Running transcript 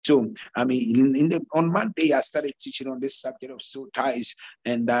So, on Monday, I started teaching on this subject of soul ties,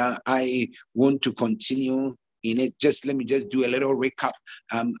 and I want to continue in it. Let me do a little recap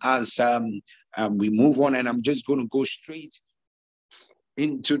as we move on, and I'm just going to go straight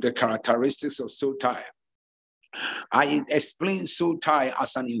into the characteristics of soul tie. I explained soul tie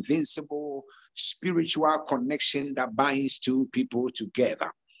as an invincible spiritual connection that binds two people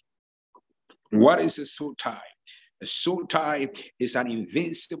together. What is a soul tie? A soul tie is an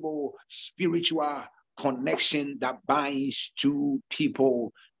invincible spiritual connection that binds two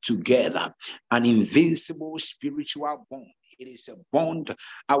people together. An invincible spiritual bond. It is a bond.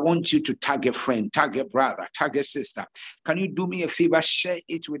 I want you to tag a friend, tag a brother, tag a sister. Can you do me a favor? Share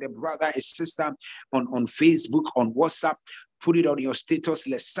it with a brother, a sister on Facebook, on WhatsApp. Put it on your status.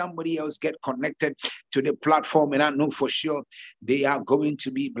 Let somebody else get connected to the platform. And I know for sure they are going to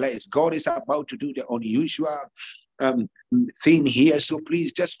be blessed. God is about to do the unusual thing here. So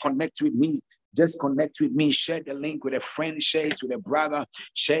please just connect with me. Just connect with me. Share the link with a friend. Share it with a brother.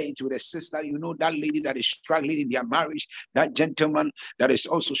 Share it with a sister. You know, that lady that is struggling in their marriage, that gentleman that is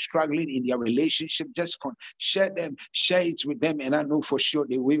also struggling in their relationship. Just share them. Share it with them. And I know for sure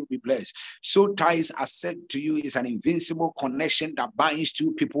they will be blessed. Soul ties, I said to you, is an invincible connection that binds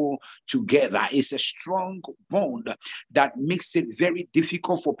two people together. It's a strong bond that makes it very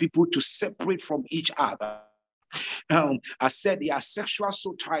difficult for people to separate from each other. I said there are sexual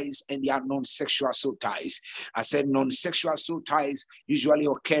soul ties and there are non-sexual soul ties. I said non-sexual soul ties usually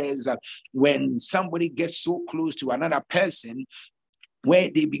occurs when somebody gets so close to another person where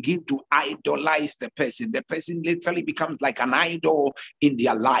they begin to idolize the person. The person literally becomes like an idol in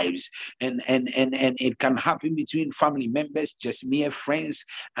their lives. And it can happen between family members, just mere friends.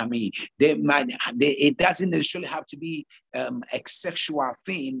 It doesn't necessarily have to be a sexual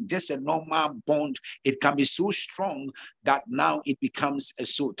thing, just a normal bond. It can be so strong that now it becomes a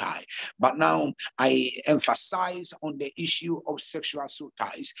soul tie. But now I emphasize on the issue of sexual soul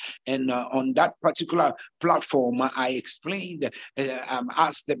ties. And on that particular platform, I explained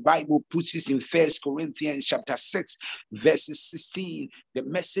as the Bible puts it in 1 Corinthians chapter 6, verses 16, the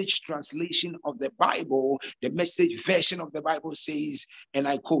Message translation of the Bible, the Message version of the Bible says, and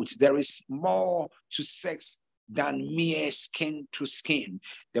I quote, "There is more to sex than mere skin to skin."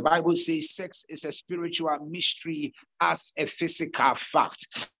 The Bible says sex is a spiritual mystery as a physical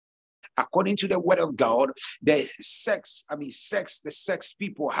fact. According to the word of God, the sex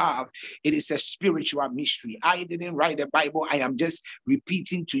people have, it is a spiritual mystery. I didn't write the Bible. I am just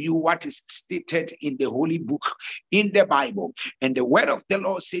repeating to you what is stated in the Holy Book, in the Bible. And the word of the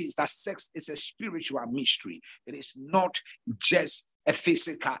Lord says that sex is a spiritual mystery. It is not just a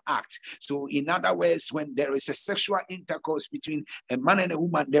physical act. So in other words, when there is a sexual intercourse between a man and a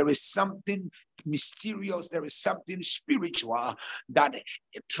woman, there is something mysterious, there is something spiritual that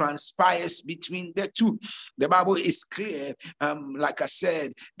transpires between the two. The Bible is clear, like I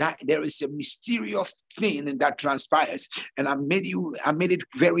said, that there is a mysterious thing that transpires. And I made it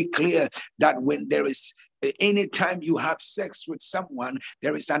very clear that when there is anytime you have sex with someone,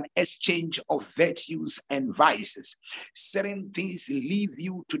 there is an exchange of virtues and vices. Certain things leave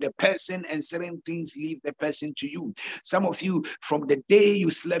you to the person and certain things leave the person to you. Some of you, from the day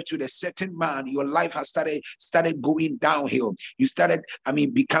you slept with a certain man, your life has started going downhill. You started,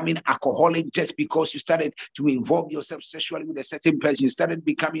 becoming alcoholic just because you started to involve yourself sexually with a certain person. You started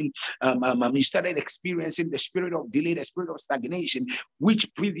becoming, you started experiencing the spirit of delay, the spirit of stagnation,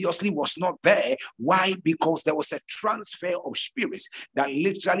 which previously was not there. Why? Because there was a transfer of spirits that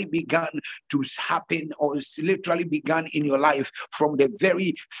literally began to happen, or literally began in your life from the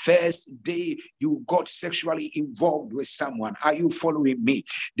very first day you got sexually involved with someone. Are you following me?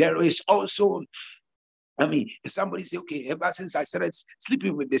 There is also, if somebody say, okay, ever since I started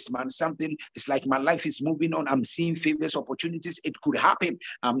sleeping with this man, something, it's like my life is moving on. I'm seeing favors, opportunities. It could happen.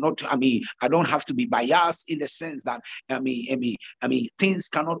 I don't have to be biased in the sense that, things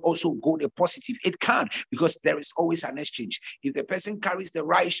cannot also go the positive. It can, because there is always an exchange. If the person carries the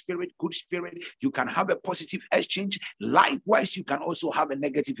right spirit, good spirit, you can have a positive exchange. Likewise, you can also have a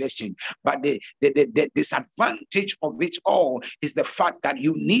negative exchange. But the disadvantage of it all is the fact that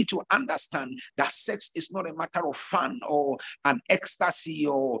you need to understand that sex is not a matter of fun or an ecstasy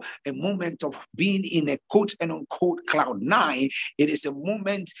or a moment of being in a quote and unquote cloud nine. It is a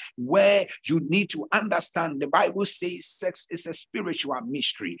moment where you need to understand. The Bible says sex is a spiritual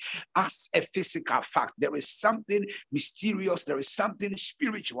mystery as a physical fact. There is something mysterious, there is something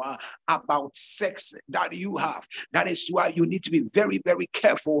spiritual about sex that you have. That is why you need to be very, very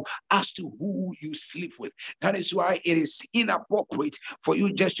careful as to who you sleep with. That is why it is inappropriate for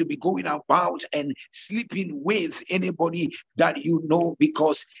you just to be going about and sleep sleeping with anybody that you know,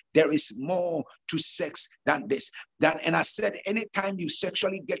 because there is more to sex than this. And I said, anytime you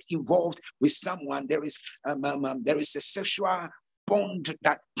sexually get involved with someone, there is a sexual bond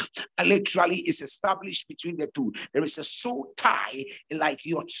that literally is established between the two. There is a soul tie, like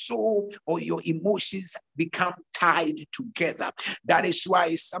your soul or your emotions become tied together. That is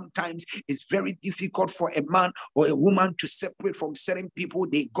why sometimes it's very difficult for a man or a woman to separate from certain people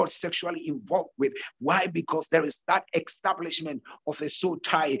they got sexually involved with. Why? Because there is that establishment of a soul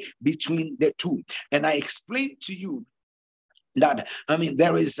tie between the two. And I explained to you that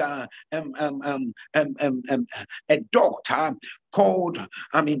there is a doctor called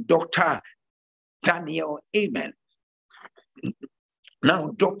Dr. Daniel Amen.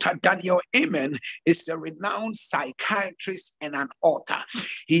 Now, Dr. Daniel Amen is a renowned psychiatrist and an author.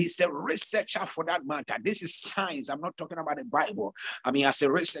 He's a researcher for that matter. This is science. I'm not talking about the Bible. As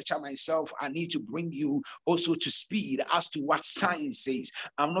a researcher myself, I need to bring you also to speed as to what science says.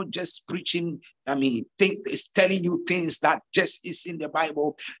 I'm not just preaching, it's telling you things that just is in the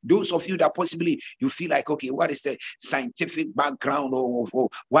Bible. Those of you that possibly you feel like, okay, what is the scientific background or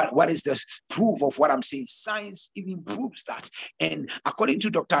what is the proof of what I'm saying? Science even proves that. And according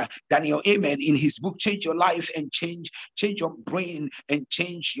to Dr. Daniel Amen, in his book, Change Your Life and Change Your Brain and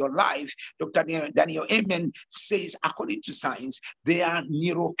Change Your Life, Dr. Daniel Amen says, according to science, there are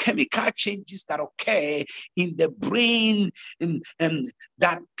neurochemical changes that occur in the brain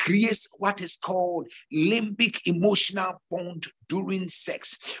that creates what is called limbic emotional bond during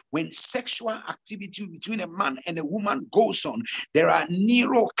sex. When sexual activity between a man and a woman goes on, there are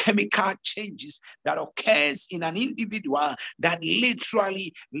neurochemical changes that occurs in an individual that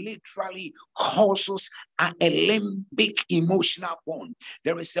literally causes a limbic emotional bond.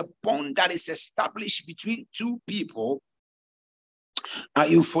 There is a bond that is established between two people. Are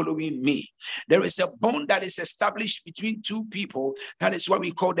you following me? There is a bond that is established between two people. That is what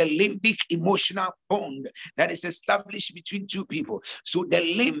we call the limbic emotional bond that is established between two people. So the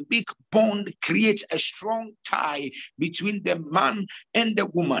limbic bond creates a strong tie between the man and the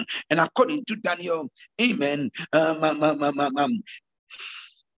woman. And according to Daniel Amen,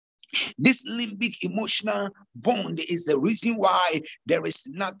 this limbic emotional bond is the reason why there is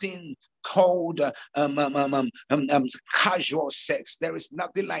nothing called casual sex. There is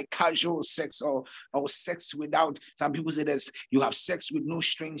nothing like casual sex or sex without. Some people say this: you have sex with no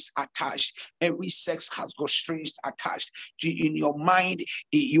strings attached. Every sex has got strings attached. In your mind,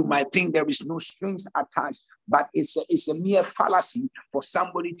 you might think there is no strings attached, but it's a mere fallacy for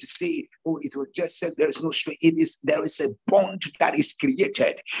somebody to say, oh, it was just said there is no string. There is a bond that is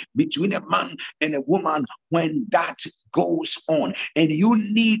created between a man and a woman when that goes on, and you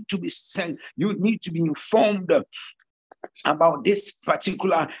need to be sent. You need to be informed about this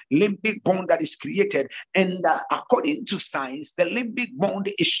particular limbic bond that is created. And according to science, the limbic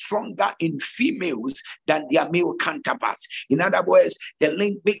bond is stronger in females than their male counterparts. In other words, the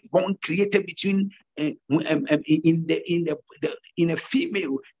limbic bond created between in a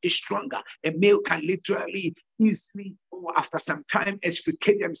female is stronger. A male can literally easily, or after some time,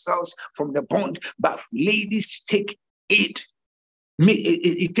 extricate themselves from the bond, but ladies take it.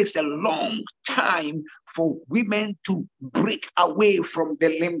 It takes a long time for women to break away from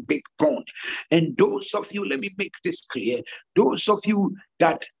the limbic bond. And those of you, let me make this clear, those of you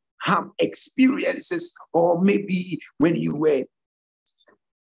that have experiences, or maybe when you were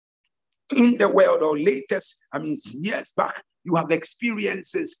in the world or latest, years back, you have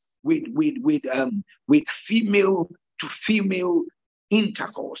experiences with female to female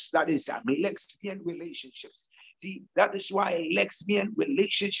intercourse, that is lesbian relationships. See, that is why lesbian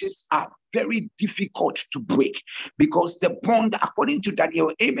relationships are very difficult to break, because the bond, according to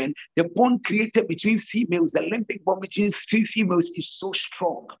Daniel Amen, the bond created between females, the limbic bond between two females is so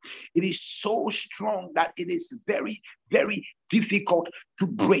strong. It is so strong that it is very, very difficult to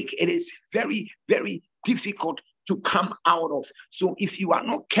break. It is very, very difficult to come out of. So if you are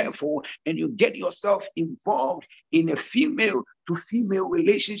not careful and you get yourself involved in a female to female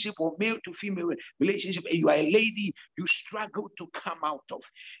relationship or male to female relationship, and you are a lady, you struggle to come out of.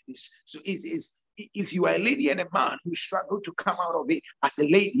 If you are a lady and a man, you struggle to come out of it as a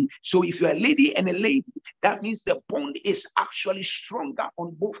lady. So if you are a lady and a lady, that means the bond is actually stronger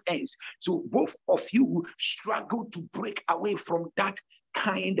on both ends. So both of you struggle to break away from that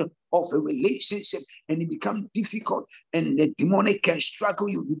kind of a relationship, and it becomes difficult, and the demonic can struggle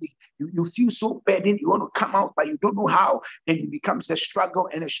you. You feel so burdened, you want to come out, but you don't know how, and it becomes a struggle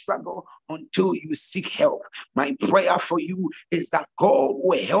until you seek help. My prayer for you is that God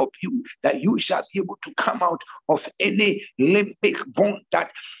will help you, that you shall be able to come out of any limbic bond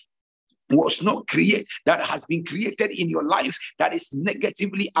was not created, that has been created in your life, that is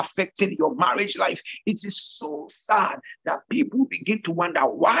negatively affecting your marriage life. It is so sad that people begin to wonder,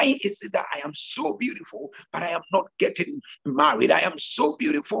 why is it that I am so beautiful, but I am not getting married? I am so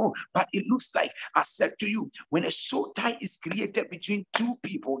beautiful, but it looks like, I said to you, when a soul tie is created between two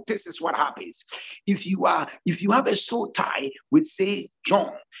people, this is what happens. If you have a soul tie with, say,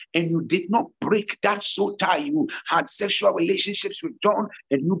 John, and you did not break that soul tie, you had sexual relationships with John,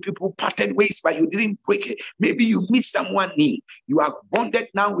 and you people parted ways, but you didn't break it. Maybe you meet someone new, you are bonded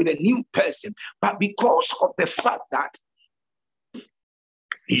now with a new person, but because of the fact that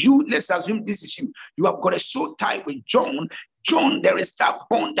you, let's assume this is you have got a soul tie with John, there is that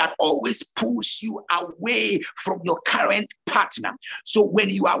bond that always pulls you away from your current partner. So when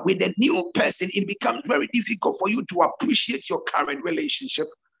you are with a new person, it becomes very difficult for you to appreciate your current relationship,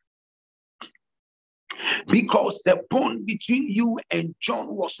 because the bond between you and John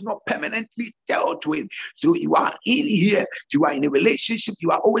was not permanently dealt with. So you are in here, you are in a relationship,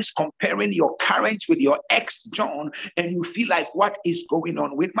 you are always comparing your current with your ex John, and you feel like, what is going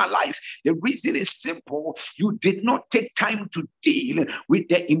on with my life? The reason is simple. You did not take time to deal with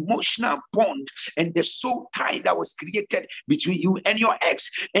the emotional bond and the soul tie that was created between you and your ex.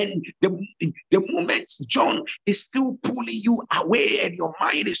 And the moment John is still pulling you away and your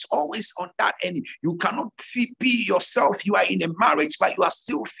mind is always on that, and you cannot be yourself. You are in a marriage, but you are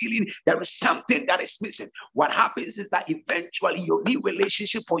still feeling there is something that is missing. What happens is that eventually your new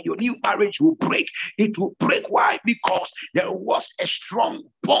relationship or your new marriage will break. It will break. Why? Because there was a strong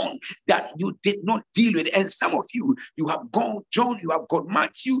bond that you did not deal with. And some of you, you have gone John, you have got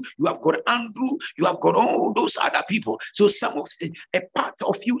Matthew, you have got Andrew, you have got all those other people. So some of a part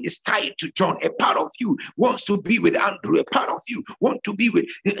of you is tied to John. A part of you wants to be with Andrew. A part of you want to be with.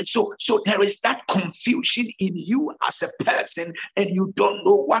 So there is that confusion in you as a person, and you don't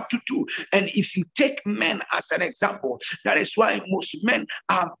know what to do. And if you take men as an example, that is why most men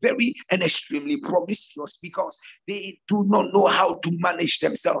are very and extremely promiscuous, because they do not know how to manage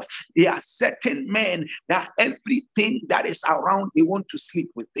themselves. There are certain men that everything that is around, they want to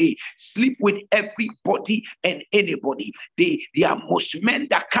sleep with. They sleep with everybody and anybody. They are most men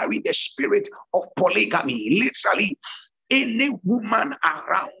that carry the spirit of polygamy. Literally, any woman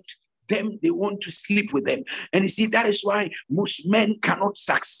around them, they want to sleep with them. And you see, that is why most men cannot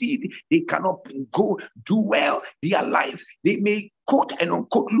succeed. They cannot do well. Their life, they may quote and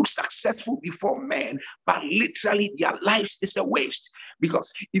unquote look successful before men, but literally their lives is a waste.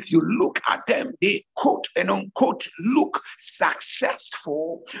 Because if you look at them, they quote and unquote look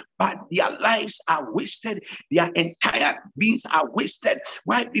successful, but their lives are wasted. Their entire beings are wasted.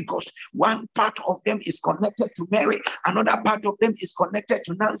 Why? Because one part of them is connected to Mary, another part of them is connected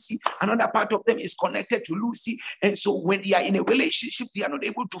to Nancy, another part of them is connected to Lucy. And so when they are in a relationship, they are not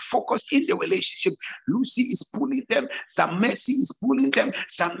able to focus in the relationship. Lucy is pulling them, some Mercy is pulling them,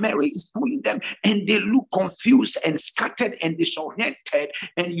 some Mary is pulling them, and they look confused and scattered and disoriented.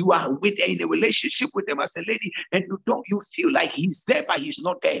 And you are in a relationship with them as a lady, and you feel like he's there, but he's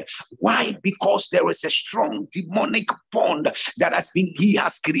not there. Why? Because there is a strong demonic bond that he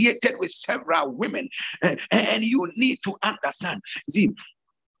has created with several women. And you need to understand. See,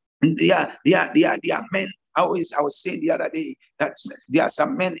 there are men. I was saying the other day that there are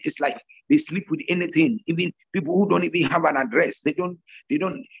some men, it's like they sleep with anything, even people who don't even have an address.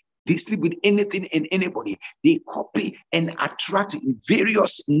 They sleep with anything and anybody. They copy and attract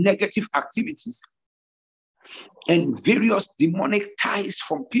various negative activities and various demonic ties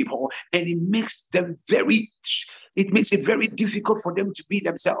from people, and it makes it very difficult for them to be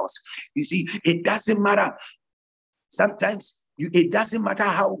themselves. You see, it doesn't matter. Sometimes it doesn't matter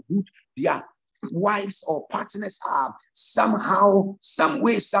how good their wives or partners are, somehow, some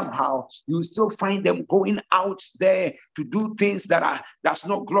way, somehow, you still find them going out there to do things that does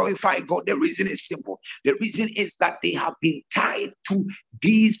not glorify God. The reason is simple. The reason is that they have been tied to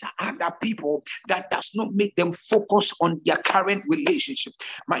these other people that does not make them focus on their current relationship.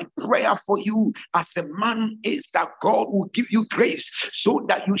 My prayer for you as a man is that God will give you grace so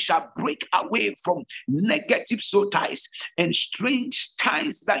that you shall break away from negative soul ties and strange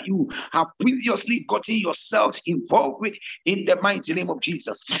ties that you have previously gotten yourself involved with, in the mighty name of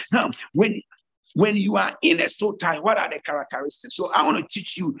Jesus. Now, when you are in a soul tie, what are the characteristics? So I want to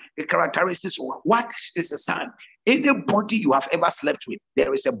teach you the characteristics. What is a sign? Anybody you have ever slept with,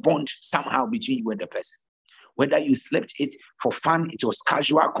 there is a bond somehow between you and the person. Whether you slept it for fun, it was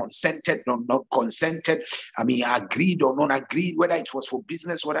casual, consented, not consented, agreed or non-agreed, whether it was for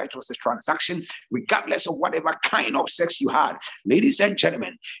business, whether it was a transaction, regardless of whatever kind of sex you had. Ladies and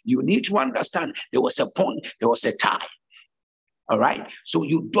gentlemen, you need to understand there was a bond, there was a tie. All right. So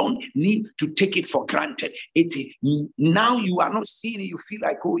you don't need to take it for granted. Now you are not seeing it. You feel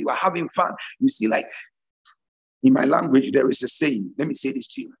like, oh, you are having fun. You see, like in my language, there is a saying. Let me say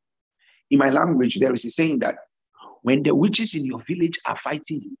this to you. In my language, there is a saying that when the witches in your village are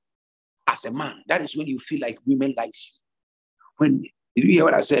fighting you as a man, that is when you feel like women like you. When, did you hear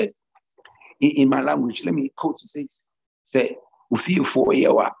what I said? In my language, let me quote. It says, say,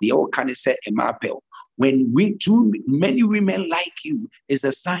 the old kind of say a mapel. When too many women like you, is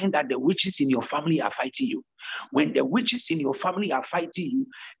a sign that the witches in your family are fighting you. When the witches in your family are fighting you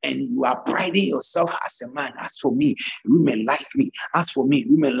and you are priding yourself as a man, as for me, women like me. As for me,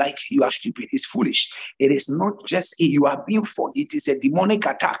 women like you are stupid. It's foolish. It is not just you are being fought. It is a demonic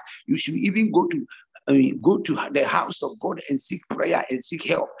attack. You should even go to the house of God and seek prayer and seek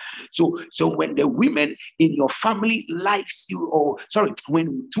help. So when the women in your family likes you,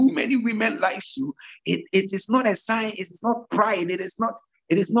 when too many women likes you, it is not a sign. It is not pride. It is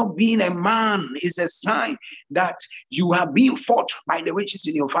not being a man. It's a sign that you are being fought by the witches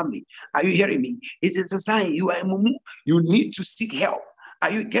in your family. Are you hearing me? It is a sign you are a mumu. You need to seek help.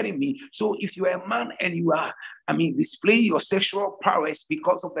 Are you getting me? So if you are a man and you are, displaying your sexual prowess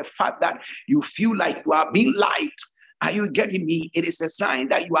because of the fact that you feel like you are being lied, are you getting me? It is a sign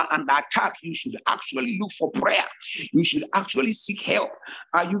that you are under attack. You should actually look for prayer. You should actually seek help.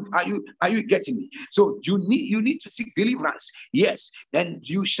 Are you getting me? So you need to seek deliverance. Yes, then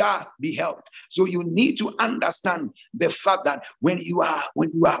you shall be helped. So you need to understand the fact that when you are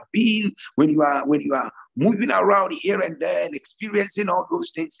moving around here and there and experiencing all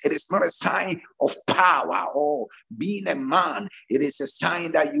those things, it is not a sign of power or being a man. It is a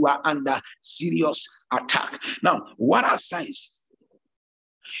sign that you are under serious attack. Now, what are signs?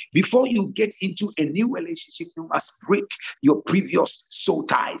 Before you get into a new relationship, you must break your previous soul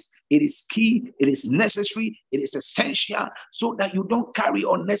ties. It is key, it is necessary, it is essential so that you don't carry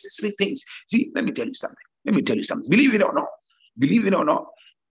unnecessary things. See, let me tell you something. Believe it or not, believe it or not,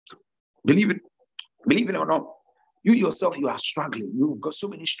 you yourself, you are struggling. You've got so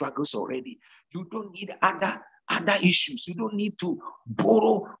many struggles already. You don't need other issues. You don't need to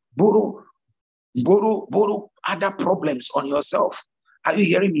borrow other problems on yourself. Are you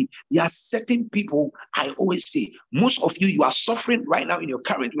hearing me? There are certain people, I always say, most of you are suffering right now in your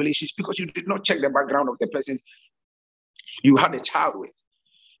current relationship because you did not check the background of the person you had a child with.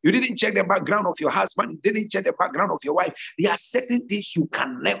 You didn't check the background of your husband. You didn't check the background of your wife. There are certain things you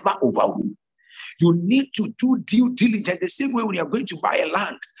can never overrule. You need to do due diligence. The same way when you are going to buy a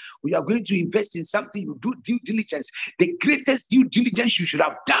land, when you are going to invest in something, you do due diligence. The greatest due diligence you should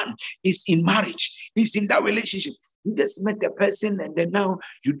have done is in marriage, is in that relationship. You just met the person and then now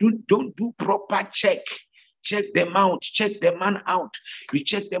you don't do proper check. Check them out. Check the man out. You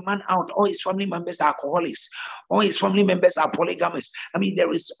check the man out. All his family members are alcoholics. All his family members are polygamous.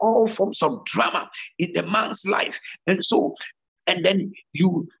 There is all forms of drama in the man's life. And then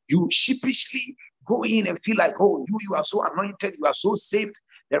you sheepishly go in and feel like, oh, you are so anointed, you are so saved.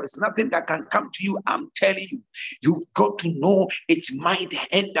 There is nothing that can come to you. I'm telling you, you've got to know it might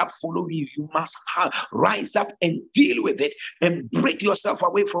end up following you. You must rise up and deal with it and break yourself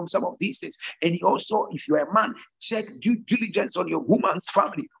away from some of these things. And also, if you're a man, check due diligence on your woman's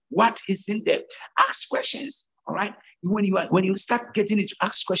family. What is in there? Ask questions. All right. When you start getting into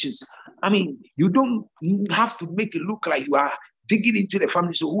ask questions, you don't have to make it look like you are digging into the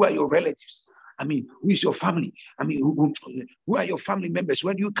family. So who are your relatives? Who is your family? Who are your family members?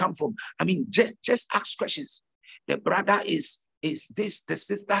 Where do you come from? Just ask questions. The brother is this, the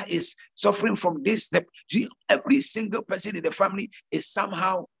sister is suffering from this. Every single person in the family is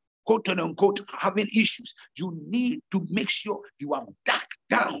somehow, quote unquote, having issues. You need to make sure you are dug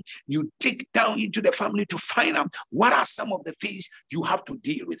down. You dig down into the family to find out what are some of the things you have to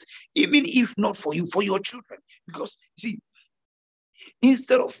deal with, even if not for you, for your children. Because, see,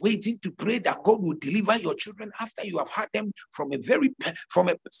 instead of waiting to pray that God will deliver your children after you have had them from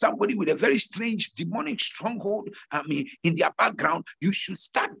somebody with a very strange demonic stronghold, in their background, you should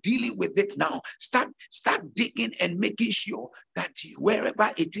start dealing with it now. Start digging and making sure that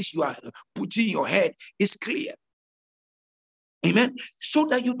wherever it is you are putting your head is clear. Amen. So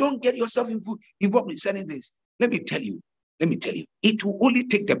that you don't get yourself involved in certain things. Let me tell you, it will only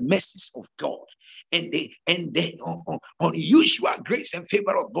take the mercies of God and the unusual grace and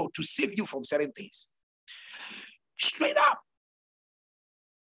favor of God to save you from certain things. Straight up.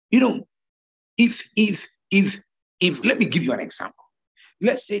 If let me give you an example.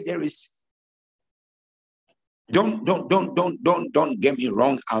 Let's say there is, don't get me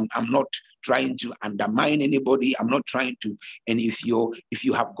wrong. I'm not trying to undermine anybody. I'm not trying to. And if you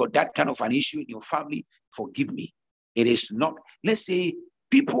have got that kind of an issue in your family, forgive me. It is not. Let's say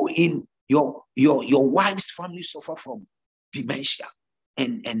people in your wife's family suffer from dementia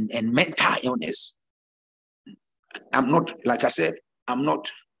and mental illness. I'm not, like I said, I'm not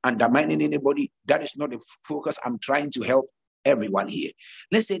undermining anybody. That is not the focus. I'm trying to help everyone here.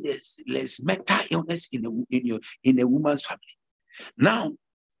 Let's say there's mental illness in a woman's family. Now,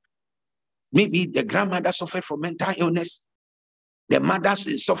 maybe the grandmother suffered from mental illness. The mother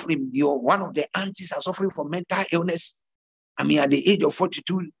is suffering. One of the aunties are suffering from mental illness. I mean, at the age of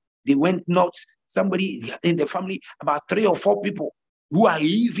 42, they went north. Somebody in the family, about 3 or 4 people who are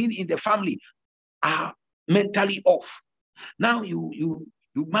living in the family are mentally off. Now you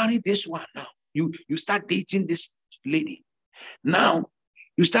marry this one. Now you start dating this lady. Now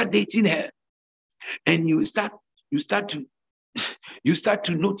you start dating her, and you start to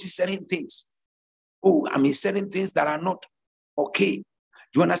notice certain things. Oh, I mean, certain things that are not okay.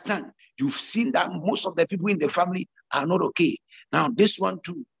 Do you understand? You've seen that most of the people in the family are not okay. Now this one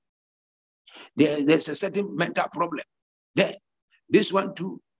too, there's a certain mental problem. There, this one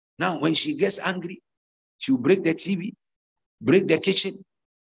too. Now when she gets angry, she'll break the TV, break the kitchen,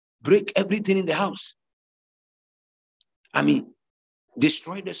 break everything in the house. I mean,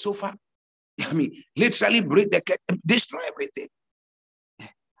 destroy the sofa. I mean, literally break the kitchen, destroy everything.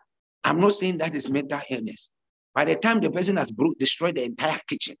 I'm not saying that is mental illness. By the time the person has destroyed the entire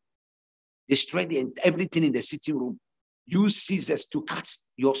kitchen, destroyed everything in the sitting room, use scissors to cut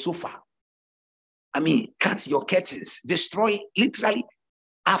your sofa. I mean, cut your curtains, destroy literally.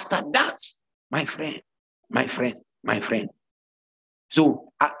 After that, my friend.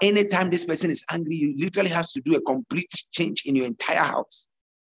 So at any time this person is angry, you literally have to do a complete change in your entire house.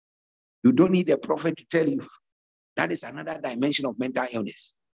 You don't need a prophet to tell you. That is another dimension of mental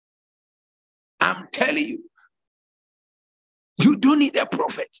illness. I'm telling you, you don't need a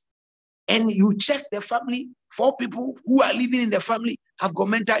prophet. And you check the family, 4 people who are living in the family have got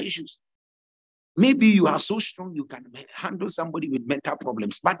mental issues. Maybe you are so strong you can handle somebody with mental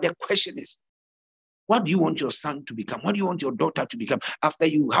problems. But the question is, what do you want your son to become? What do you want your daughter to become? After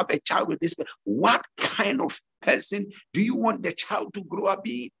you have a child with this person, what kind of person do you want the child to grow up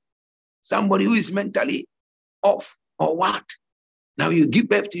being? Somebody who is mentally off or what? Now you give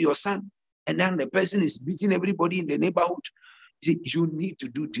birth to your son, and then the person is beating everybody in the neighborhood. You need to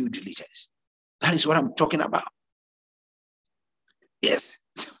do due diligence. That is what I'm talking about. Yes.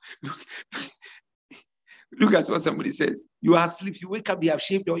 Look at what somebody says. You are asleep. You wake up, you have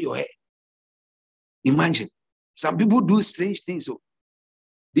shaved all your hair. Imagine. Some people do strange things. So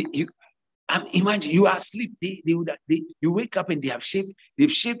imagine you are asleep. You wake up and they've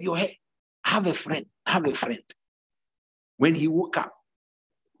shaved your hair. Have a friend. When he woke up,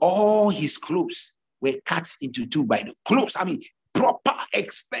 all his clothes were cut into 2 by the clothes. I mean, proper,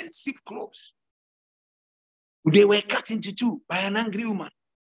 expensive clothes. They were cut into 2 by an angry woman.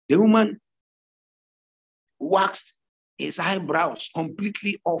 The woman waxed his eyebrows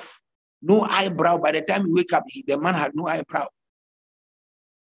completely off. No eyebrow. By the time he wake up, the man had no eyebrow.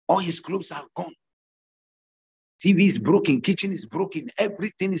 All his clothes are gone. TV is broken, kitchen is broken,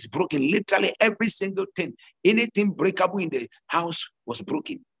 everything is broken. Literally every single thing. Anything breakable in the house was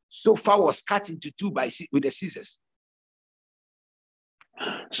broken. Sofa was cut into 2 with the scissors.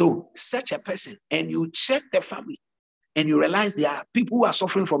 So such a person, and you check the family, and you realize there are people who are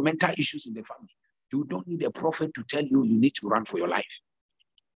suffering from mental issues in the family. You don't need a prophet to tell you need to run for your life.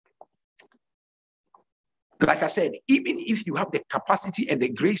 Like I said, even if you have the capacity and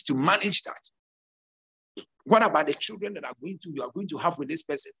the grace to manage that, what about the children that you are going to have with this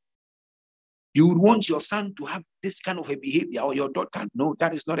person? You would want your son to have this kind of a behavior, or your daughter? No,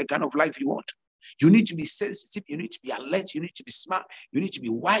 that is not the kind of life you want. You need to be sensitive. You need to be alert. You need to be smart. You need to be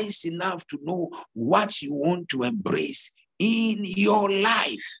wise enough to know what you want to embrace in your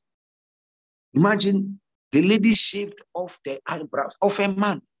life. Imagine the lady shaved off the eyebrows of a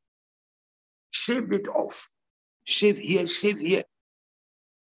man. Shaved it off. Shave here, shave here.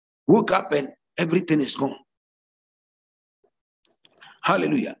 Woke up and everything is gone.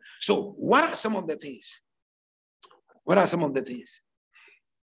 Hallelujah. So what are some of the things? What are some of the things?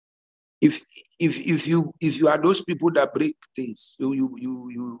 If you are those people that break things,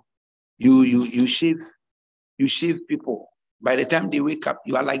 you shave people. By the time they wake up,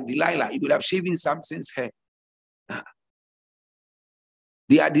 you are like Delilah. You would have shaven Samson's hair.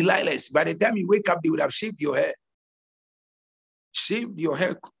 They are Delilahs. By the time you wake up, they would have shaved your hair. Shaved your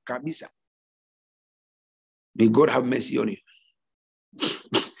hair, Kabisa. May God have mercy on you.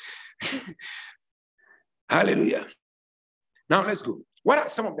 Hallelujah. Now let's go. What are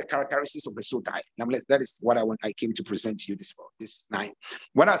some of the characteristics of the soul tie? That is what I came to present to you this night.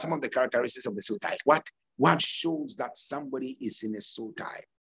 What are some of the characteristics of the soul tie? What What shows that somebody is in a soul tie?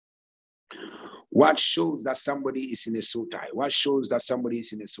 What shows that somebody is in a soul tie? What shows that somebody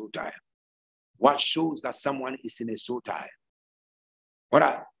is in a soul tie? What shows that someone is in a soul tie? What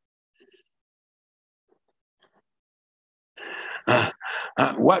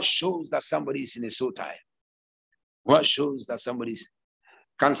shows that somebody is in a soul tie? What shows that somebody's?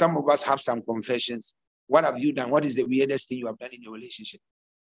 Can some of us have some confessions? What have you done? What is the weirdest thing you have done in your relationship?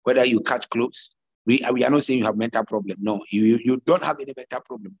 Whether you cut clothes, we are not saying you have mental problem. No, you don't have any mental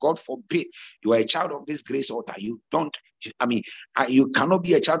problem. God forbid you are a child of this grace altar. You don't. I mean, you cannot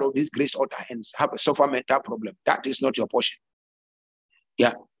be a child of this grace altar and suffer mental problem. That is not your portion.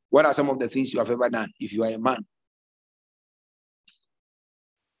 Yeah. What are some of the things you have ever done? If you are a man,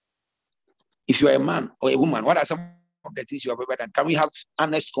 if you are a man or a woman, what are some of the things you have ever done? Can we have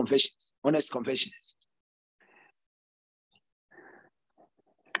honest confessions? Honest confessions.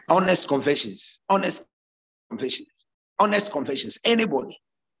 Honest confessions. Honest confessions. Honest confessions. Anybody.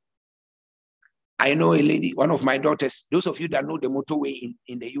 I know a lady, one of my daughters, those of you that know the motorway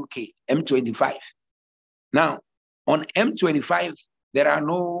in the UK, M25. Now, on M25, there are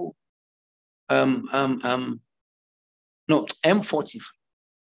no M40.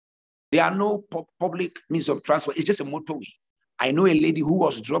 There are no public means of transport. It's just a motorway. I know a lady who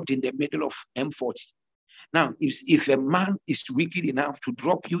was dropped in the middle of M40. Now, if a man is wicked enough to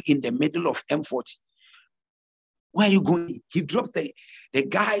drop you in the middle of M40, where are you going? He dropped the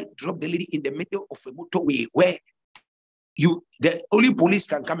guy dropped the lady in the middle of a motorway where the only police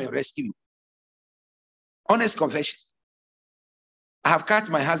can come and rescue you. Honest confession. I have cut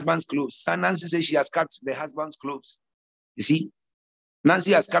my husband's clothes. Nancy says she has cut the husband's clothes. You see,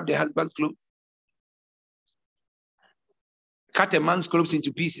 Nancy has cut the husband's clothes. Cut a man's clothes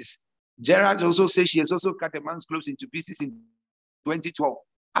into pieces. Gerard also says she has also cut a man's clothes into pieces in 2012.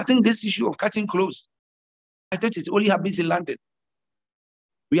 I think this issue of cutting clothes, I thought it only happens in London.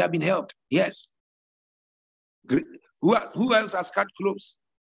 We have been helped. Yes. Who else has cut clothes?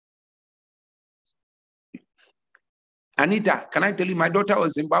 Anita, can I tell you, my daughter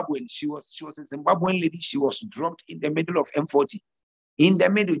was Zimbabwean. She was a Zimbabwean lady. She was dropped in the middle of M40. In the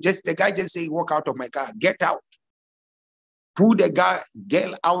middle, the guy just said, walk out of my car, get out. Pulled the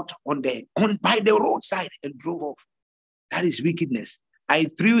girl out by the roadside and drove off. That is wickedness. I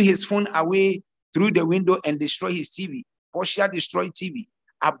threw his phone away through the window and destroyed his TV. Portia destroyed TV.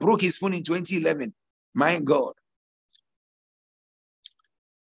 I broke his phone in 2011. My God.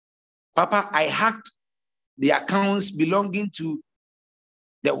 Papa, I hacked the accounts belonging to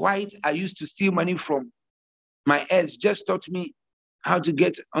the white I used to steal money from. My ex just taught me how to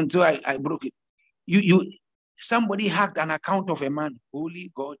get until I broke it. Somebody hacked an account of a man.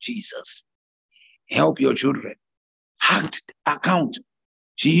 Holy God, Jesus. Help your children. Hacked account.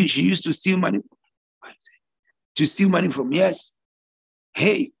 She used to steal money. To steal money from, yes.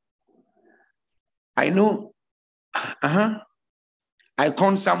 Hey, I know. I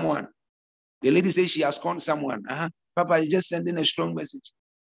conned someone. The lady says she has conned someone. Papa is just sending a strong message.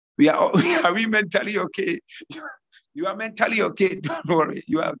 Are we mentally okay? You are mentally okay. Don't worry.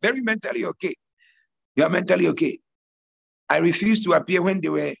 You are very mentally okay. You are mentally okay. I refused to appear when they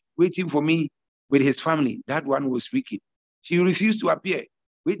were waiting for me with his family. That one was wicked. She refused to appear,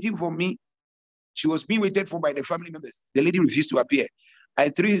 waiting for me. She was being waited for by the family members. The lady refused to appear. I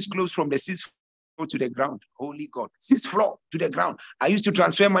threw his clothes from the 6th floor to the ground. Holy God. 6th floor to the ground. I used to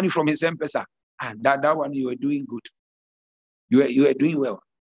transfer money from his M-Pesa. And that one, you were doing good. You were doing well.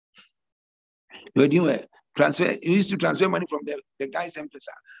 You were doing well. You used to transfer money from the guy's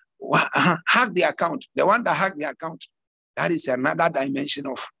M-Pesa. Hack the account. The one that hacked the account, that is another dimension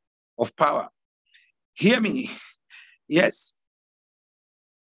of power. Hear me. Yes.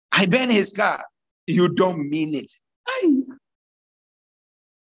 I burned his car. You don't mean it.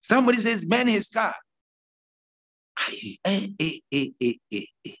 Somebody says, burn his car.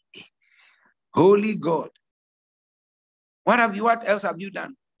 Holy God. What else have you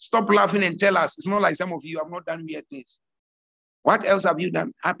done? Stop laughing and tell us. It's not like some of you have not done weird things. What else have you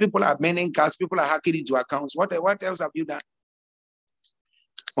done? People are burning cars. People are hacking into accounts. What else have you done?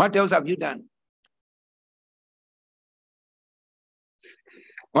 What else have you done?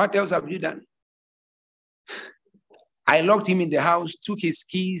 What else have you done? I locked him in the house, took his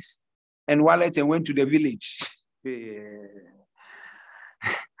keys and wallet and went to the village.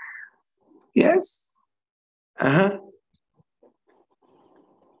 Yes.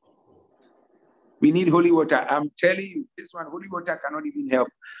 We need holy water. I'm telling you, this one, holy water cannot even help.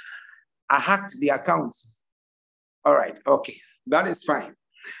 I hacked the account. All right. Okay. That is fine.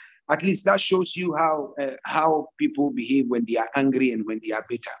 At least that shows you how people behave when they are angry and when they are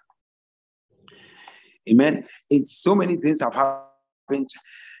bitter. Amen. It's so many things have happened,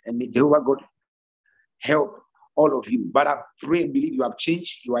 and may Jehovah God help all of you. But I pray and believe you have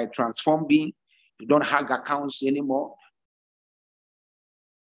changed. You are a transformed being. You don't hug accounts anymore.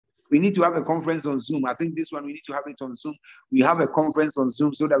 We need to have a conference on Zoom. I think this one, we need to have it on Zoom. We have a conference on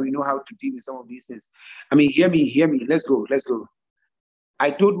Zoom so that we know how to deal with some of these things. I mean, hear me. Let's go.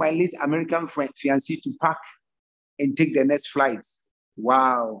 I told my late American friend, fiancé, to pack and take the next flight.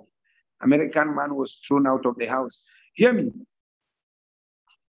 Wow. American man was thrown out of the house. Hear me.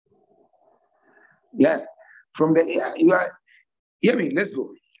 Yeah. From the, yeah, you are, hear me. Let's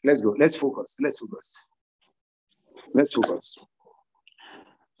go. Let's focus.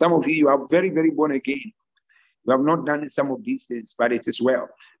 Some of you are very, very born again. You have not done some of these things, but it is well.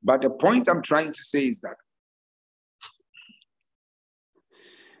 But the point I'm trying to say is that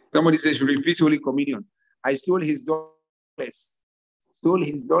somebody says, repeat Holy Communion. I stole his dollars.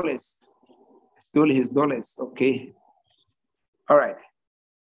 Okay. All right.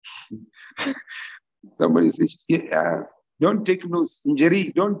 Somebody says, don't take news.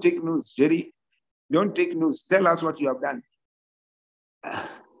 Jerry, don't take news. Tell us what you have done.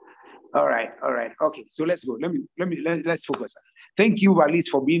 All right. Okay, so let's go. Let's focus. Thank you, Valis,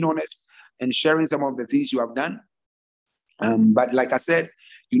 for being honest and sharing some of the things you have done. But like I said,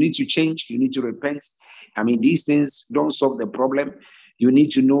 you need to change. You need to repent. I mean, these things don't solve the problem. You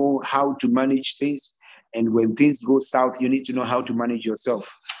need to know how to manage things. And when things go south, you need to know how to manage yourself.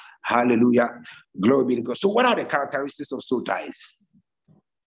 Hallelujah. Glory be to God. So what are the characteristics of soul ties?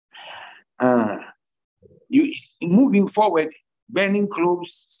 You moving forward, burning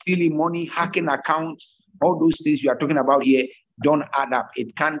clothes, stealing money, hacking accounts, all those things you are talking about here don't add up.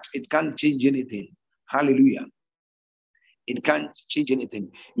 It can't change anything. Hallelujah. It can't change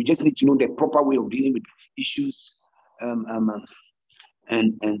anything. You just need to know the proper way of dealing with issues. And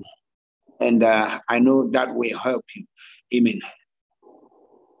I know that will help you. Amen.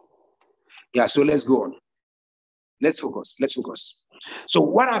 Yeah, so let's go on. Let's focus. So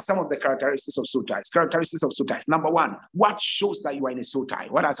what are some of the characteristics of soul ties? Number one, what shows that you are in a soul tie?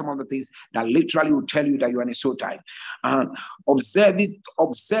 What are some of the things that literally will tell you that you are in a soul tie? Observe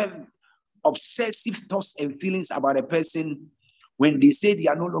obsessive thoughts and feelings about a person when they say they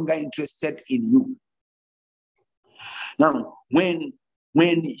are no longer interested in you. Now,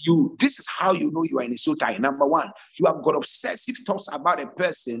 this is how you know you are in a soul tie. Number one, you have got obsessive thoughts about a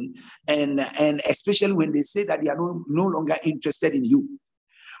person, and especially when they say that they are no longer interested in you.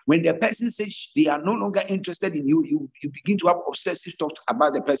 When the person says they are no longer interested in you, you begin to have obsessive thoughts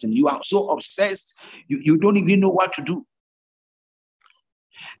about the person. You are so obsessed, you don't even know what to do.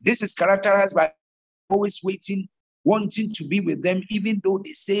 This is characterized by always wanting to be with them, even though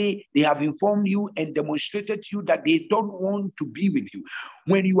they say they have informed you and demonstrated to you that they don't want to be with you.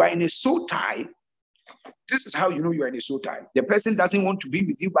 When you are in a soul tie, this is how you know you are in a soul tie. The person doesn't want to be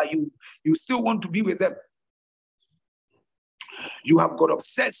with you, but you still want to be with them. You have got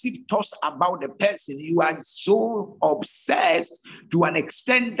obsessive thoughts about the person. You are so obsessed to an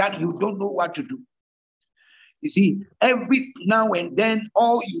extent that you don't know what to do. You see, every now and then,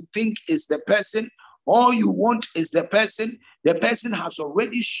 all you think is the person. All you want is the person. The person has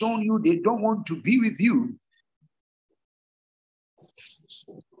already shown you they don't want to be with you.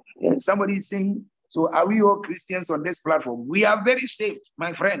 And somebody is saying, so are we all Christians on this platform? We are very saved,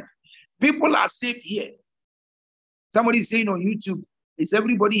 my friend. People are saved here. Somebody is saying on YouTube, is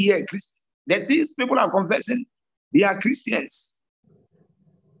everybody here a Christian? That these people are confessing they are Christians.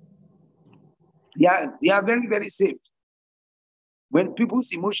 They are very, very saved. When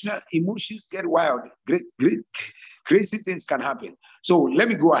people's emotions get wild, crazy things can happen. So let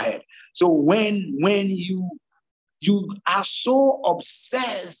me go ahead. So when you are so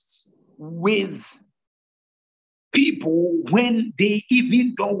obsessed with people when they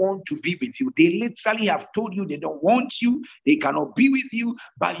even don't want to be with you, they literally have told you they don't want you, they cannot be with you,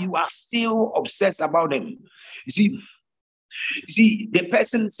 but you are still obsessed about them. You see, the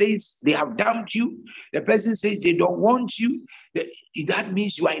person says they have dumped you. The person says they don't want you. That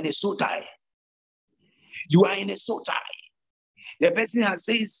means you are in a soul tie. You are in a soul tie. The person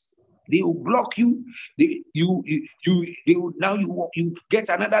says they will block you. You get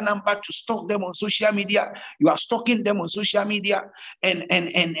another number to stalk them on social media. You are stalking them on social media, and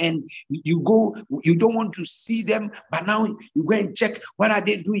you don't want to see them, but now you go and check what are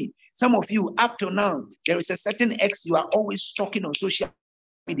they doing. Some of you, up to now, there is a certain ex you are always stalking on social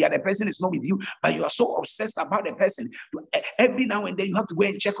media, the person is not with you, but you are so obsessed about the person. Every now and then you have to go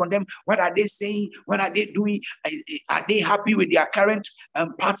and check on them. What are they saying? What are they doing? Are they happy with their current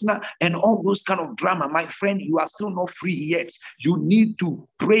partner? And all those kind of drama. My friend, you are still not free yet. You need to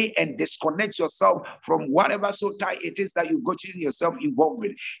pray and disconnect yourself from whatever so tight it is that you've gotten yourself involved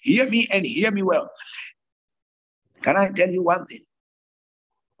with. Hear me and hear me well. Can I tell you one thing?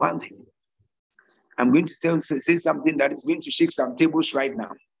 One thing. I'm going to say something that is going to shake some tables right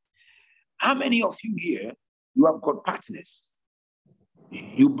now. How many of you here, you have got partners?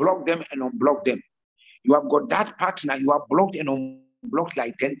 You block them and unblock them. You have got that partner, you have blocked and unblocked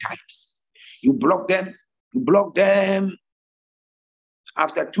like 10 times. You block them.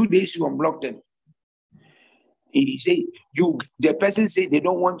 After 2 days, you unblock them. You say, the person say they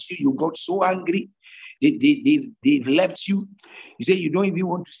don't want you. You got so angry. They've left you. You say you don't even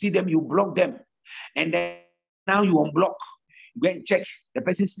want to see them. You block them. And then now you unblock. You go and check the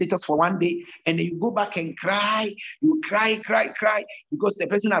person's status for 1 day, and then you go back and cry. You cry because the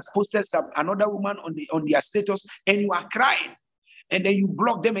person has posted another woman on their status, and you are crying. And then you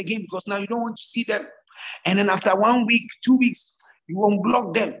block them again because now you don't want to see them. And then after 1 week, 2 weeks, you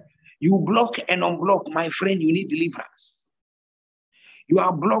unblock them. You block and unblock. My friend, you need deliverance. You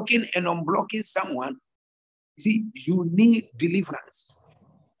are blocking and unblocking someone. See, you need deliverance.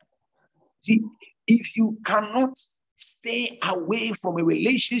 See, if you cannot stay away from a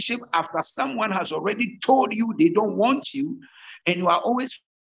relationship after someone has already told you they don't want you, and you are always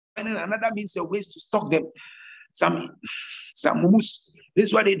finding another means of ways to stalk them. Some mumus, this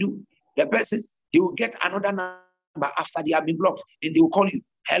is what they do. The person, they will get another number after they have been blocked, and they will call you,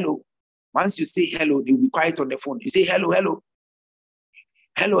 hello. Once you say hello, they will be quiet on the phone. You say hello, hello.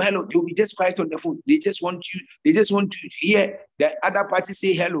 Hello, hello. You'll be just quiet on the phone. They just want to hear the other party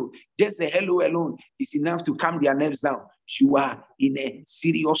say hello. Just the hello alone is enough to calm their nerves down. You are in a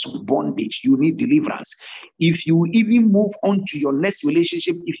serious bondage. You need deliverance. If you even move on to your next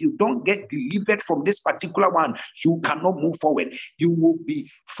relationship, if you don't get delivered from this particular one, you cannot move forward. You will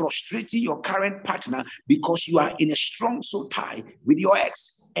be frustrating your current partner because you are in a strong soul tie with your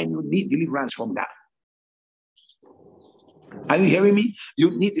ex, and you need deliverance from that. Are you hearing me?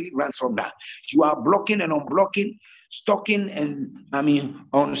 You need deliverance from that. You are blocking and unblocking, stalking and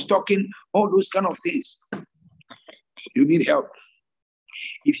unstalking, all those kind of things. You need help.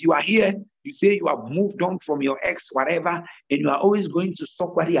 If you are here, you say you have moved on from your ex, whatever, and you are always going to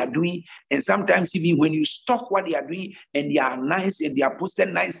stalk what they are doing. And sometimes even when you stalk what they are doing and they are nice and they are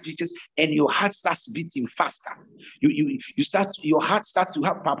posting nice pictures, and your heart starts beating faster. Your heart starts to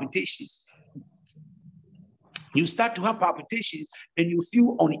have palpitations. You start to have palpitations and you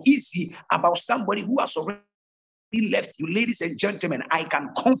feel uneasy about somebody who has already left you. Ladies and gentlemen, I can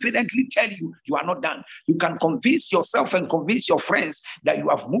confidently tell you, you are not done. You can convince yourself and convince your friends that you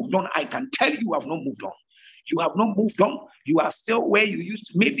have moved on. I can tell you have not moved on. You have not moved on. You are still where you used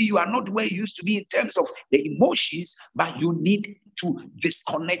to. Maybe you are not where you used to be in terms of the emotions, but you need to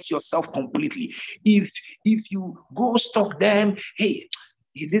disconnect yourself completely. If you go stalk them, hey,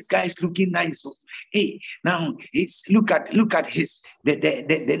 this guy is looking nice. Hey, now look at his the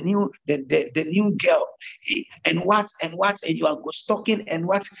new girl. Hey, and you are stalking and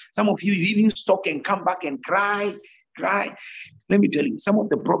what? Some of you even stalk and come back and cry. Let me tell you, some of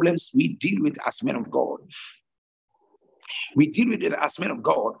the problems we deal with as men of God. We deal with it as men of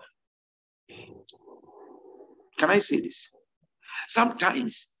God. Can I say this?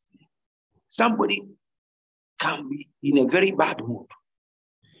 Sometimes somebody can be in a very bad mood.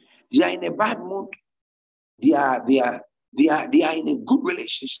 They are in a bad mood. They are in a good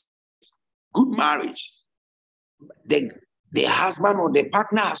relationship, good marriage. The husband or the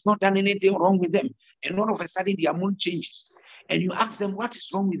partner has not done anything wrong with them, and all of a sudden their mood changes. And you ask them, "What is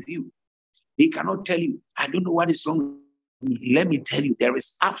wrong with you?" They cannot tell you. I don't know what is wrong with me. Let me tell you, there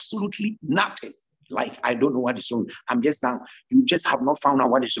is absolutely nothing. Like, I don't know what is wrong. I'm just down. You just have not found out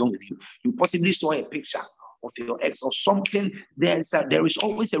what is wrong with you. You possibly saw a picture of your ex or something. There is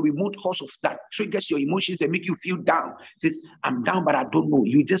always a remote cause of that triggers your emotions and make you feel down. It says, I'm down, but I don't know.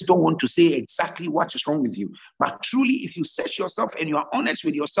 You just don't want to say exactly what is wrong with you. But truly, if you search yourself and you are honest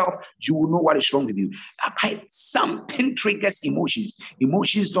with yourself, you will know what is wrong with you. Something triggers emotions.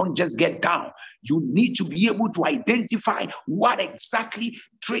 Emotions don't just get down. You need to be able to identify what exactly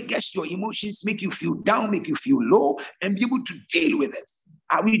triggers your emotions, make you feel down, make you feel low, and be able to deal with it.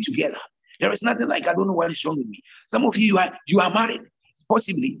 Are we together? There is nothing like, I don't know what is wrong with me. Some of you are married,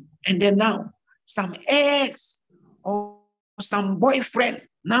 possibly, and then now some ex or some boyfriend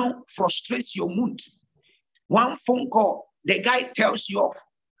now frustrates your mood. One phone call, the guy tells you off,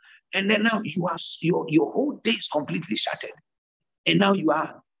 and then now your whole day is completely shattered. And now you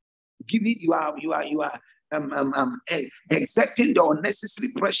are giving, you are exerting the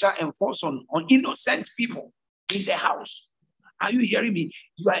unnecessary pressure and force on innocent people in the house. Are you hearing me?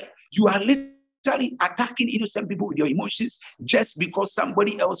 You are literally attacking innocent people with your emotions just because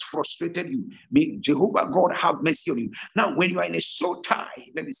somebody else frustrated you. May Jehovah God have mercy on you. Now, when you are in a soul tie,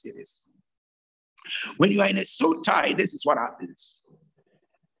 let me say this. When you are in a soul tie, this is what happens.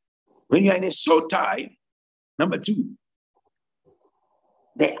 When you are in a soul tie, number two,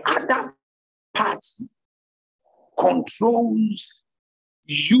 the other part controls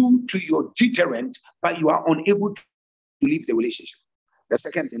you to your deterrent, but you are unable to leave the relationship. The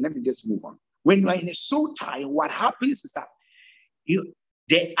second thing, let me just move on. When you are in a soul tie, what happens is that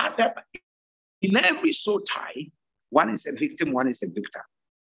the other, in every soul tie, one is a victim, one is a victor.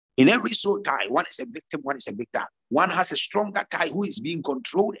 In every soul tie, one is a victim, one is a victor. One has a stronger tie who is being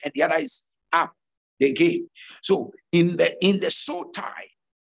controlled, and the other is up the game. So in the soul tie,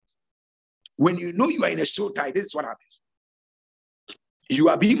 when you know you are in a soul tie, this is what happens. You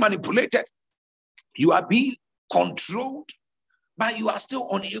are being manipulated, you are being controlled, but you are still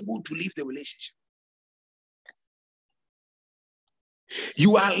unable to leave the relationship.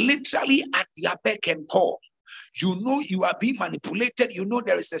 You are literally at their beck and call. You know you are being manipulated. You know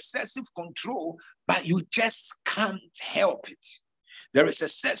there is excessive control, but you just can't help it. There is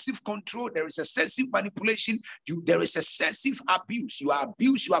excessive control. There is excessive manipulation. There is excessive abuse. You are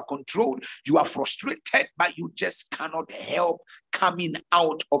abused. You are controlled. You are frustrated, but you just cannot help coming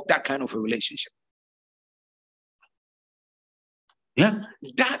out of that kind of a relationship. Yeah,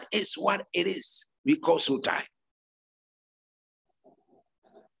 that is what it is. We call soul tie.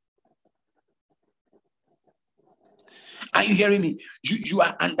 Are you hearing me? You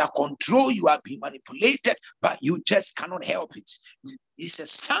are under control, you are being manipulated, but you just cannot help it. It's a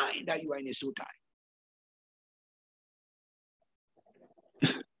sign that you are in a soul tie.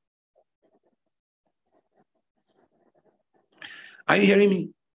 Are you hearing me?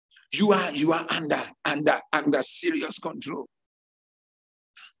 You are under serious control.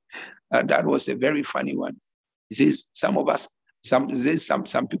 And that was a very funny one. It says some of us, some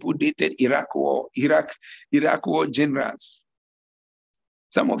people dated Iraq war generals.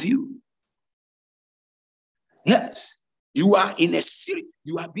 Some of you, yes, you are in a series.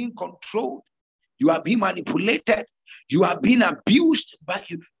 You are being controlled. You are being manipulated. You are being abused. But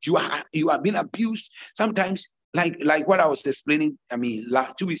you are being abused. Sometimes, like what I was explaining. I mean,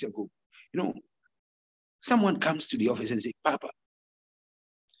 2 weeks ago, someone comes to the office and says, "Papa,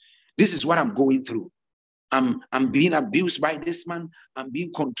 this is what I'm going through. I'm being abused by this man. I'm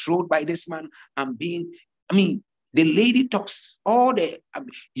being controlled by this man. The lady talks all the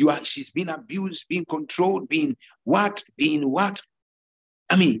she's been abused, being controlled, being what.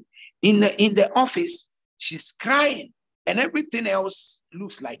 I mean, in the office, she's crying, and everything else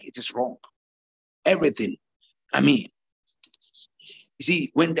looks like it is wrong. Everything. I mean, you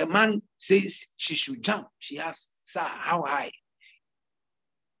see, when the man says she should jump, she asks, "Sir, how high?"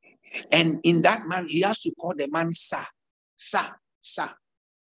 And in that man, he has to call the man sir. Sir.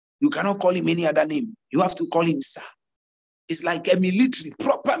 You cannot call him any other name. You have to call him sir. It's like a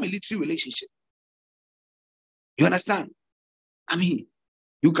proper military relationship. You understand? I mean,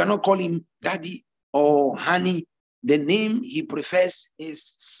 you cannot call him daddy or honey. The name he prefers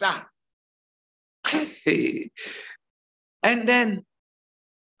is sir. And then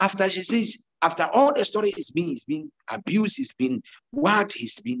after she says, after all the story is he's been abused, he's been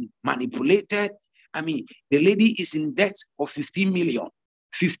manipulated. I mean, the lady is in debt of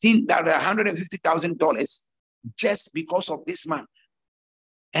 $150,000 just because of this man.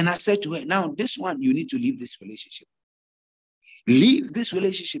 And I said to her, now this one, you need to leave this relationship. Leave this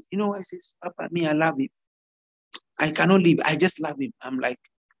relationship. You know what I says? Papa, me, I love him. I cannot leave. I just love him. I'm like,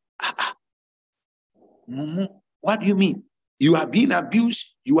 Mumu, what do you mean? You are being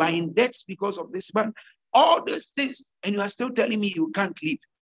abused. You are in debt because of this man. All those things. And you are still telling me you can't leave.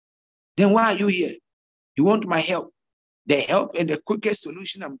 Then why are you here? You want my help. The help and the quickest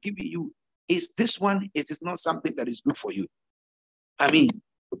solution I'm giving you is this one. It is not something that is good for you. I mean,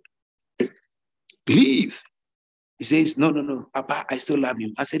 leave. He says, no, Papa, I still love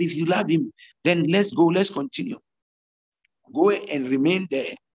him. I said, if you love him, then let's go, let's continue. Go and remain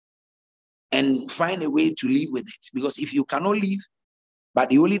there and find a way to live with it. Because if you cannot leave,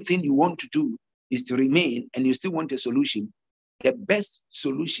 but the only thing you want to do is to remain and you still want a solution, the best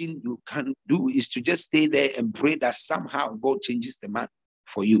solution you can do is to just stay there and pray that somehow God changes the man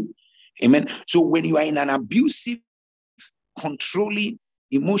for you. Amen. So when you are in an abusive, controlling,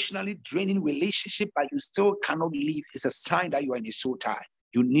 emotionally draining relationship, but you still cannot leave, it's a sign that you are in a soul tie.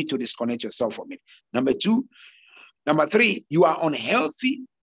 You need to disconnect yourself from it. Number two, Number 3, you are unhealthy.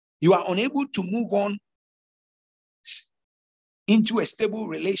 You are unable to move on into a stable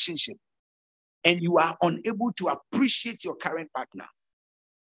relationship, and you are unable to appreciate your current partner.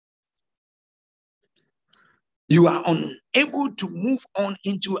 You are unable to move on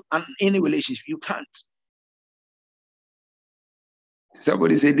into any relationship. You can't.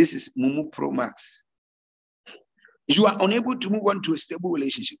 Somebody say, this is Mumu Pro Max. You are unable to move on to a stable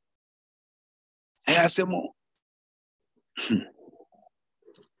relationship. I ask them more.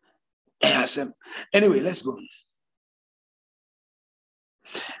 Anyway, let's go.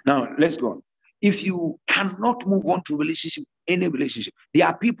 Now, let's go on. If you cannot move on to any relationship, there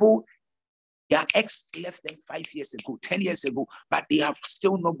are people, their ex left them 5 years ago, 10 years ago, but they have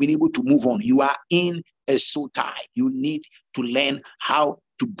still not been able to move on. You are in a soul tie. You need to learn how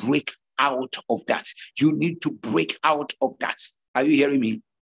to break out of that. You need to break out of that. Are you hearing me?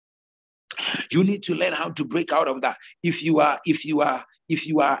 You need to learn how to break out of that. If you are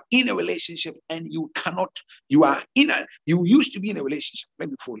in a relationship and you used to be in a relationship. Let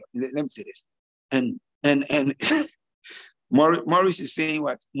me say this. And Morris is saying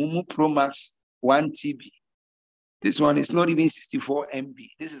what? Mumu Pro Max 1 TB. This one is not even 64 MB.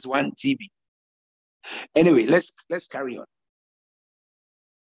 This is 1 TB. Anyway, let's carry on.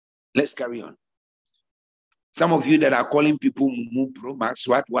 Let's carry on. Some of you that are calling people Mumu Pro Max,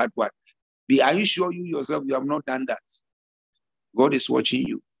 what? Are you sure you yourself you have not done that? God is watching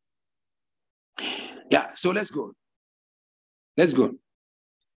you. Yeah, so let's go. Let's go.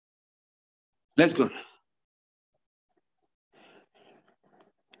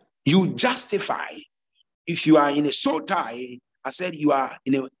 You justify, if you are in a soul tie, I said you are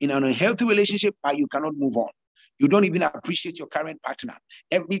in an unhealthy relationship, but you cannot move on. You don't even appreciate your current partner.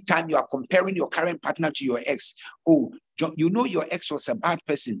 Every time you are comparing your current partner to your ex, you know your ex was a bad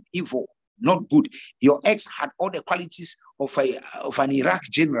person, evil, not good. Your ex had all the qualities of an Iraq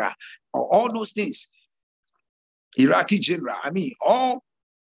general, or all those things. Iraqi general, I mean, all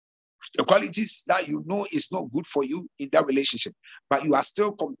the qualities that you know is not good for you in that relationship, but you are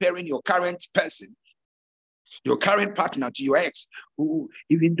still comparing your current person, your current partner, to your ex, who,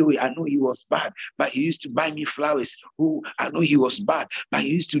 even though I know he was bad, but he used to buy me flowers. Who, I know he was bad, but he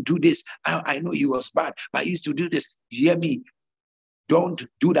used to do this. I know he was bad, but he used to do this. You hear me? Don't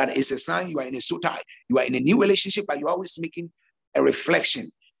do that. It's a sign you are in a soul tie. You are in a new relationship, but you're always making a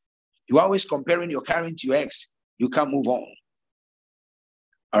reflection. You're always comparing your current to your ex. You can't move on.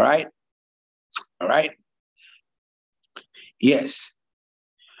 All right? All right? Yes.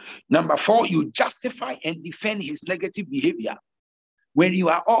 Number 4, you justify and defend his negative behavior. When you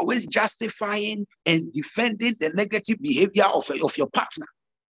are always justifying and defending the negative behavior of your partner,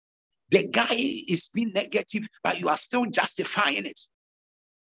 the guy is being negative, but you are still justifying it.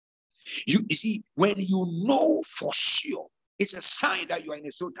 You see, when you know for sure, it's a sign that you are in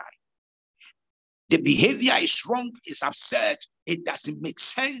a soul tie. The behavior is wrong, it's absurd, it doesn't make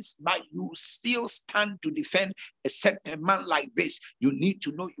sense, but you still stand to defend a certain man like this. You need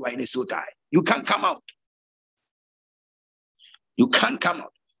to know you are in a soul tie. You can't come out. You can't come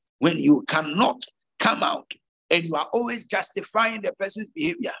out. When you cannot come out and you are always justifying the person's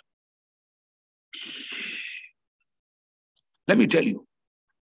behavior, let me tell you.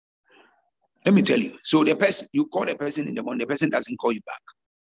 So the person, you call the person in the morning, the person doesn't call you back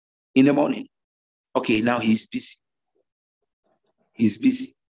in the morning. Okay, now he's busy.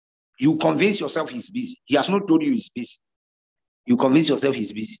 You convince yourself he's busy. He has not told you he's busy. You convince yourself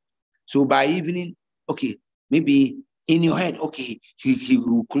he's busy. So by evening, okay, maybe in your head, okay, he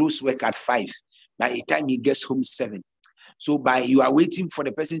will close work at 5. By the time he gets home, 7. So you are waiting for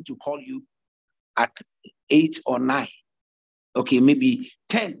the person to call you at 8 or 9. Okay, maybe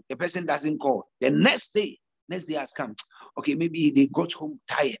 10, the person doesn't call. The next day has come. Okay, maybe they got home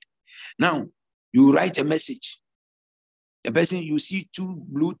tired. Now, you write a message. The person, you see 2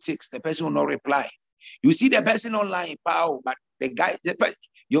 blue ticks, the person will not reply. You see the person online, pow, but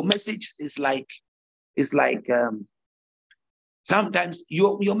your message is like sometimes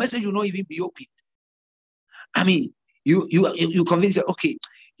your message will not even be opened. I mean, you convince her, okay,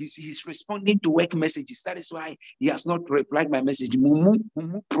 he's responding to work messages. That is why he has not replied my message. Mumu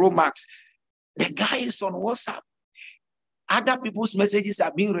Pro Max. The guy is on WhatsApp. Other people's messages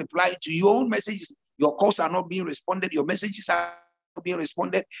are being replied to. Your own messages, your calls are not being responded. Your messages are not being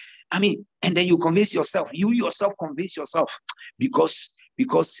responded. I mean, and then you convince yourself. You yourself convince yourself because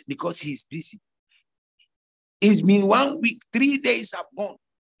he's busy. It's been 1 week, 3 days have gone.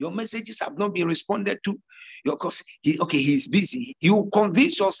 Your messages have not been responded to. Because he's busy. You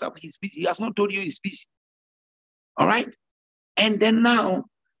convince yourself he's busy. He has not told you he's busy. All right? And then now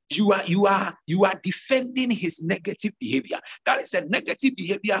You are defending his negative behavior. That is a negative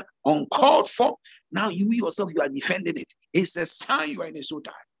behavior uncalled for. Now you yourself, you are defending it. It's a sign you are in a soul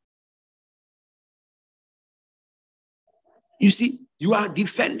tie. You see, you are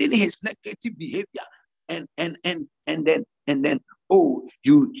defending his negative behavior, and then oh,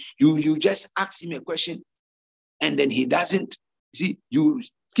 you just ask him a question, and then he doesn't. See, you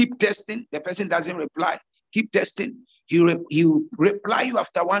keep testing, the person doesn't reply. Keep testing. He reply you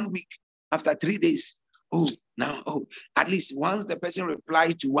after 1 week, after 3 days. At least once the person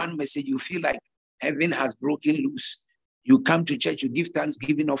reply to one message, you feel like heaven has broken loose. You come to church, you give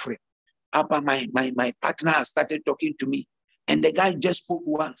thanksgiving offering. Abba, my partner has started talking to me, and the guy just spoke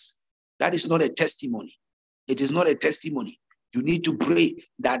once. That is not a testimony. It is not a testimony. You need to pray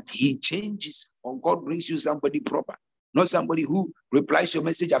that he changes, or God brings you somebody proper, not somebody who replies your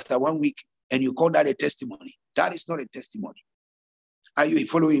message after 1 week and you call that a testimony. That is not a testimony. Are you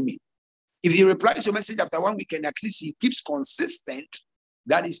following me? If he replies your message after 1 week and at least he keeps consistent,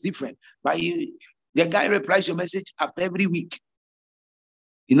 that is different. But the guy replies your message after every week.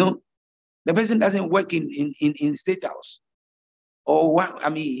 You know, the person doesn't work in State House. Or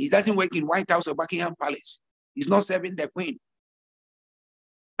he doesn't work in White House or Buckingham Palace. He's not serving the Queen.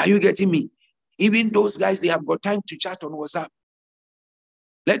 Are you getting me? Even those guys, they have got time to chat on WhatsApp.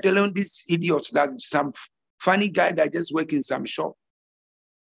 Let alone these idiots, that some funny guy that just works in some shop,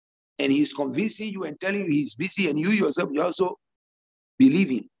 and he's convincing you and telling you he's busy, and you yourself, you also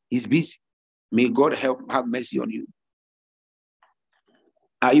believing he's busy. May God have mercy on you.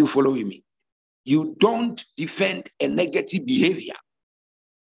 Are you following me? You don't defend a negative behavior.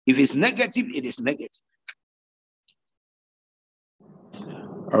 If it's negative, it is negative.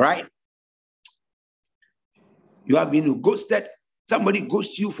 All right? You have been ghosted. Somebody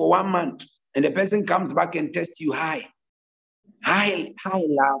ghosts you for 1 month, and the person comes back and texts you, hi,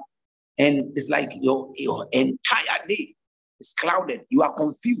 love. And it's like your entire day is clouded. You are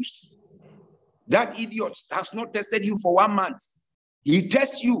confused. That idiot has not tested you for 1 month. He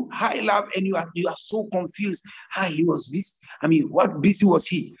tests you, hi, love, and you are so confused. Hi, he was busy. What busy was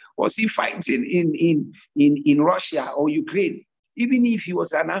he? Was he fighting in Russia or Ukraine? Even if he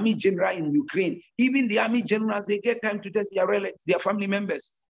was an army general in Ukraine, even the army generals, they get time to test their relatives, their family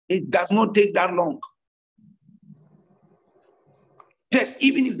members. It does not take that long. Test,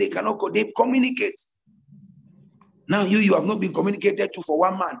 even if they cannot go, they communicate. Now you have not been communicated to for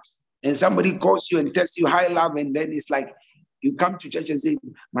 1 month, and somebody calls you and tests you, hi, love, and then it's like you come to church and say,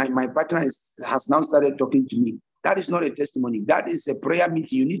 my partner has now started talking to me. That is not a testimony. That is a prayer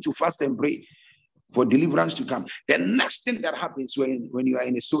meeting. You need to fast and pray for deliverance to come. The next thing that happens when you are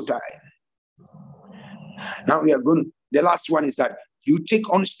in a soul tie. Now the last one is that you take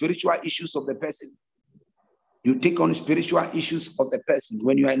on spiritual issues of the person. You take on spiritual issues of the person.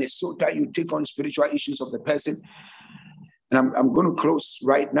 When you are in a soul tie, you take on spiritual issues of the person. And I'm going to close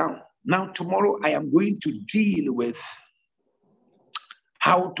right now. Now, tomorrow, I am going to deal with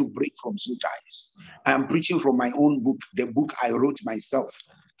how to break from soul ties. I am preaching from my own book, the book I wrote myself.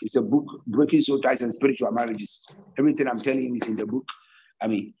 It's a book, Breaking Soul Ties and Spiritual Marriages. Everything I'm telling you is in the book.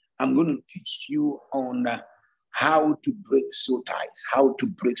 I'm going to teach you on how to break soul ties, how to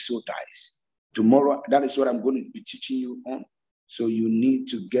break soul ties. Tomorrow, that is what I'm going to be teaching you on. So you need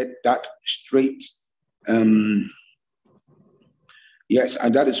to get that straight. Yes,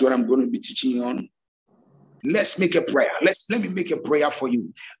 and that is what I'm going to be teaching you on. Let's make a prayer. Let me make a prayer for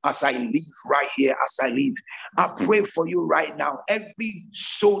you as I live right here, as I live. I pray for you right now. Every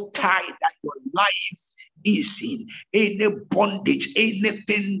soul tie that your life is in, any bondage,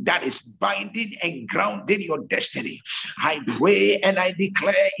 anything that is binding and grounding your destiny, I pray and I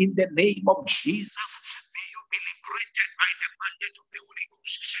declare in the name of Jesus, may you be liberated by the mandate of the Holy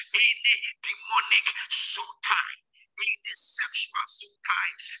Ghost. Any demonic soul tie, any sexual soul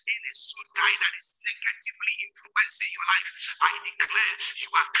tie, any soul tie that is negatively influencing your life, I declare you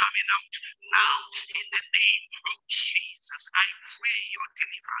are coming out now in the name of Jesus. I pray your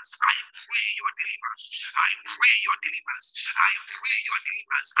deliverance. I pray your deliverance. I pray your deliverance. I pray your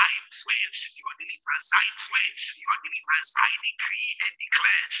deliverance. I pray your deliverance. I pray your deliverance. I decree and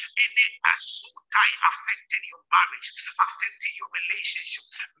declare any soul tie affecting your marriage, affecting your relationship,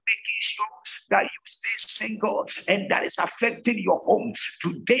 making sure that you stay single, and that is affecting your home.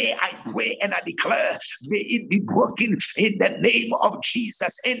 Today I pray and I declare, may it be broken in the name of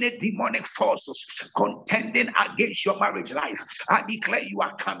Jesus. Any demonic forces contending against your marriage life, I declare you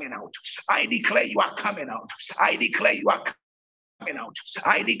are coming out. I declare you are coming out. I declare you are coming out.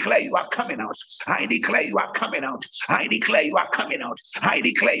 I declare you are coming out. I declare you are coming out. I declare you are coming out. I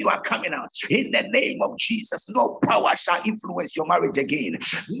declare you are coming out. In the name of Jesus, no power shall influence your marriage again.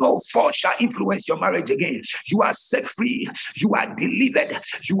 No force shall influence your marriage again. You are set free. You are delivered.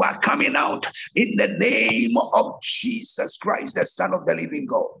 You are coming out in the name of Jesus Christ, the Son of the living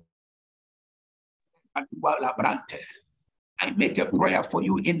God. I make a prayer for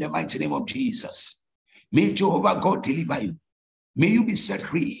you in the mighty name of Jesus. May Jehovah God deliver you. May you be set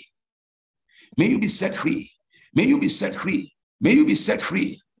free. May you be set free. May you be set free. May you be set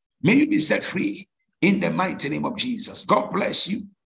free. May you be set free in the mighty name of Jesus. God bless you.